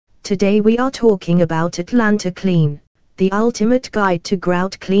Today we are talking about Atlanta Clean, the ultimate guide to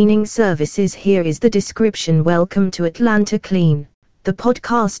grout cleaning services. Here is the description. Welcome to Atlanta Clean, the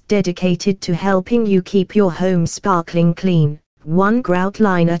podcast dedicated to helping you keep your home sparkling clean, one grout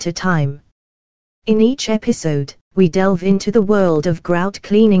line at a time. In each episode, we delve into the world of grout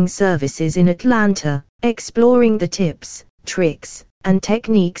cleaning services in Atlanta, exploring the tips, tricks, and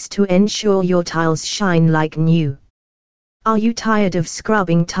techniques to ensure your tiles shine like new. Are you tired of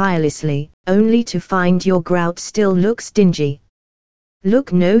scrubbing tirelessly, only to find your grout still looks dingy?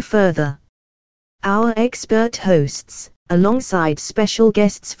 Look no further. Our expert hosts, alongside special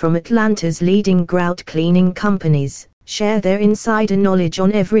guests from Atlanta's leading grout cleaning companies, share their insider knowledge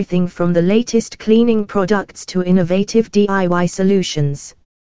on everything from the latest cleaning products to innovative DIY solutions.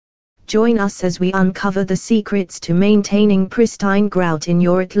 Join us as we uncover the secrets to maintaining pristine grout in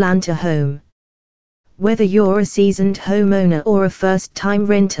your Atlanta home. Whether you're a seasoned homeowner or a first-time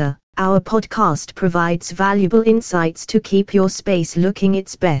renter, our podcast provides valuable insights to keep your space looking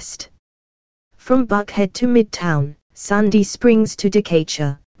its best. From Buckhead to Midtown, Sandy Springs to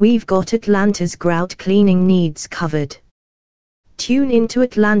Decatur, we've got Atlanta's grout cleaning needs covered. Tune into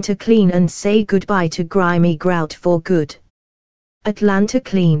Atlanta Clean and say goodbye to grimy grout for good. Atlanta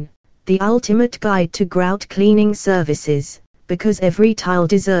Clean, the ultimate guide to grout cleaning services, because every tile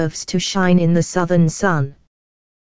deserves to shine in the southern sun.